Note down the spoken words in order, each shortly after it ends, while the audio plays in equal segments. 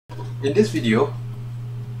In this video,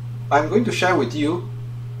 I'm going to share with you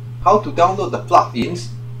how to download the plugins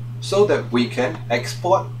so that we can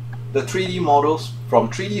export the 3D models from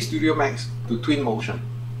 3D Studio Max to TwinMotion.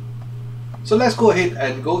 So let's go ahead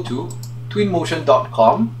and go to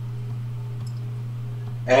twinmotion.com,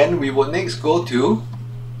 and we will next go to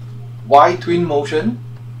Why TwinMotion,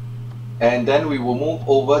 and then we will move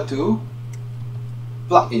over to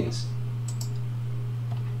plugins.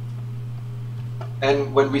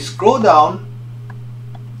 And when we scroll down,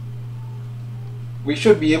 we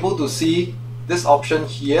should be able to see this option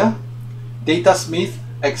here, Datasmith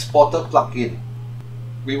Exporter plugin.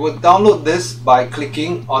 We will download this by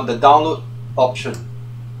clicking on the download option.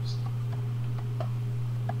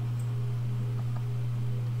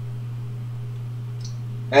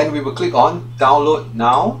 And we will click on download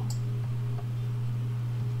now,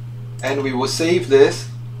 and we will save this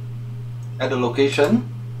at a location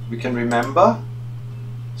we can remember.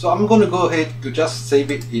 So I'm going to go ahead to just save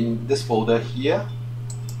it in this folder here.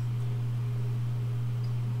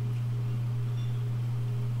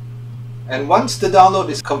 And once the download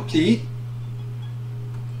is complete,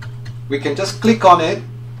 we can just click on it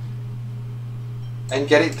and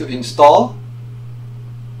get it to install.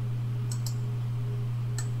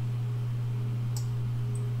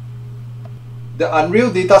 The Unreal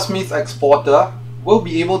Datasmith Exporter will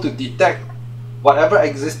be able to detect whatever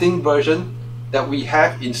existing version that we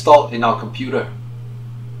have installed in our computer.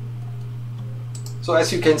 So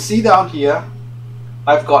as you can see down here,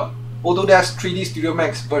 I've got Autodesk 3D Studio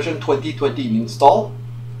Max version 2020 installed,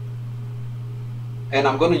 and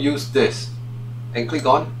I'm going to use this and click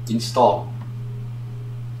on install.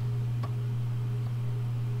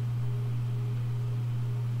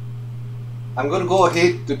 I'm going to go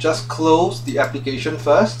ahead to just close the application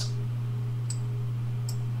first.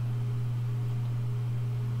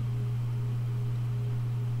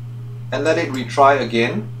 And let it retry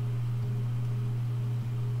again.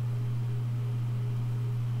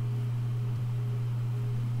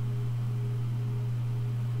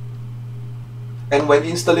 And when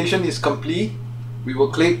installation is complete, we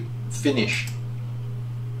will click finish.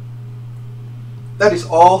 That is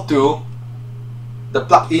all to the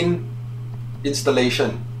plugin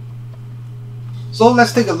installation. So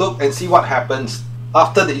let's take a look and see what happens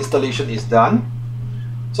after the installation is done.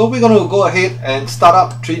 So we're going to go ahead and start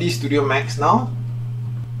up 3D Studio Max now.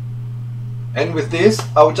 And with this,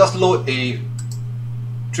 I will just load a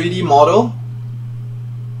 3D model.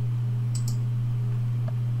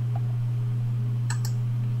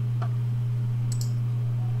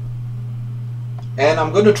 And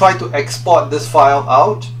I'm going to try to export this file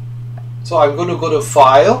out. So I'm going to go to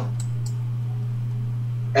File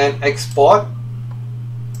and Export,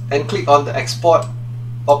 and click on the Export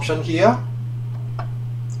option here.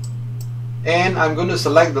 And I'm going to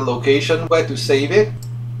select the location where to save it.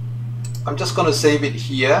 I'm just going to save it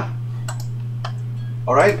here.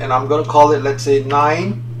 Alright, and I'm going to call it, let's say,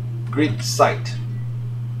 9 grid site.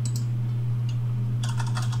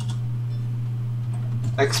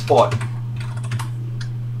 Export.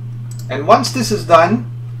 And once this is done,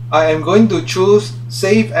 I am going to choose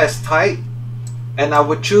Save as Type, and I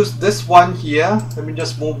would choose this one here. Let me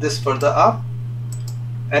just move this further up.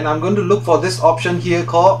 And I'm going to look for this option here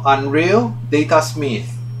called Unreal Datasmith.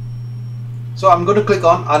 So I'm going to click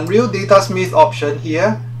on Unreal Datasmith option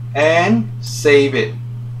here and save it.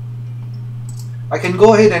 I can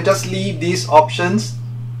go ahead and just leave these options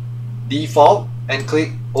default and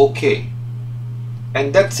click OK.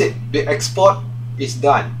 And that's it. The export is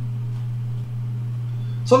done.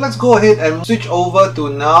 So let's go ahead and switch over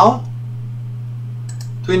to now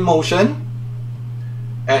TwinMotion.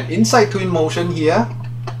 And inside TwinMotion here,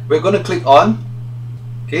 we're going to click on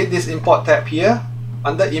this import tab here.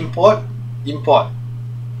 Under import, import.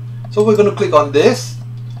 So we're going to click on this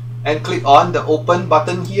and click on the open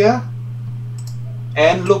button here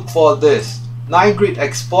and look for this 9 grid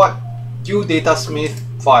export Datasmith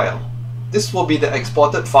file. This will be the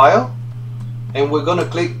exported file, and we're going to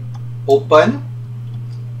click open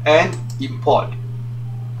and import.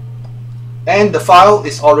 And the file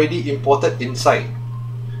is already imported inside.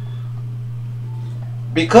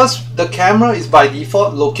 Because the camera is by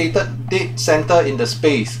default located dead center in the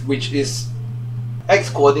space, which is x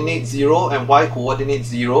coordinate 0 and y coordinate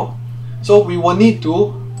 0, so we will need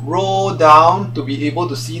to roll down to be able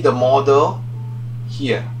to see the model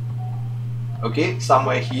here. Okay,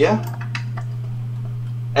 somewhere here.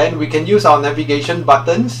 And we can use our navigation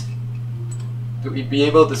buttons to be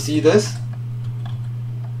able to see this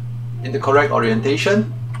in the correct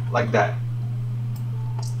orientation, like that.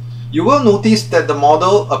 You will notice that the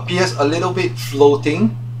model appears a little bit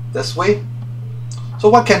floating this way. So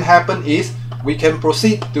what can happen is we can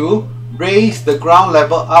proceed to raise the ground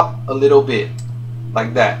level up a little bit,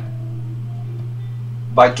 like that,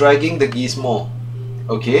 by dragging the gizmo.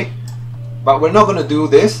 Okay, but we're not going to do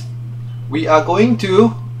this. We are going to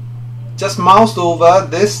just mouse over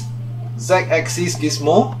this z-axis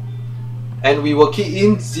gizmo, and we will key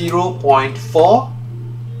in 0.4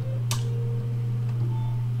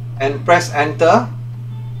 and press enter,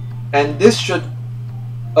 and this should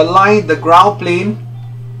align the ground plane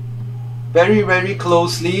very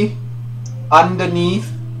closely underneath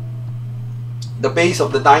the base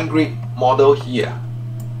of the 9-grid model here,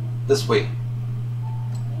 this way.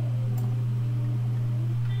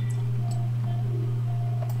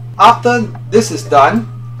 After this is done,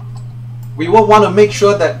 we will want to make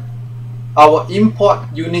sure that our import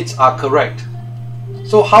units are correct.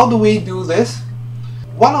 So how do we do this?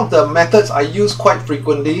 One of the methods I use quite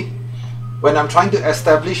frequently when I'm trying to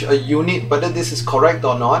establish a unit, whether this is correct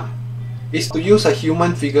or not, is to use a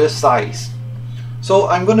human figure size. So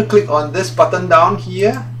I'm going to click on this button down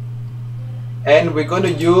here, and we're going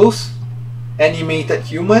to use animated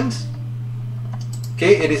humans.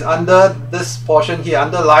 Okay, it is under this portion here,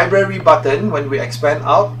 under library button. When we expand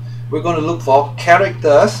out, we're going to look for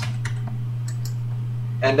characters,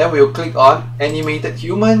 and then we'll click on animated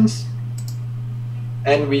humans,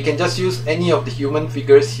 and we can just use any of the human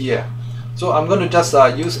figures here. So I'm going to just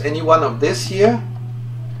use any one of this here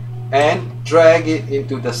and drag it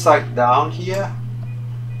into the side down here.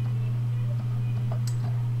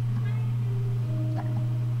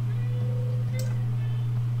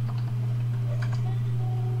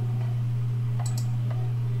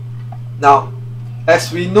 Now,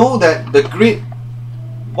 as we know that the grid,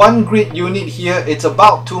 one grid unit here, it's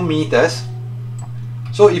about 2 meters.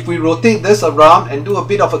 So if we rotate this around and do a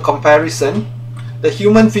bit of a comparison, the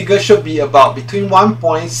human figure should be about between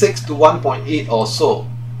 1.6 to 1.8 or so.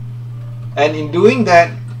 And in doing that,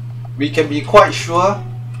 we can be quite sure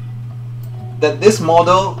that this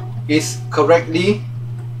model is correctly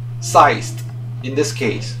sized in this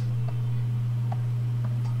case.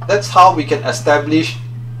 That's how we can establish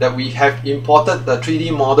that we have imported the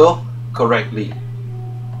 3D model correctly.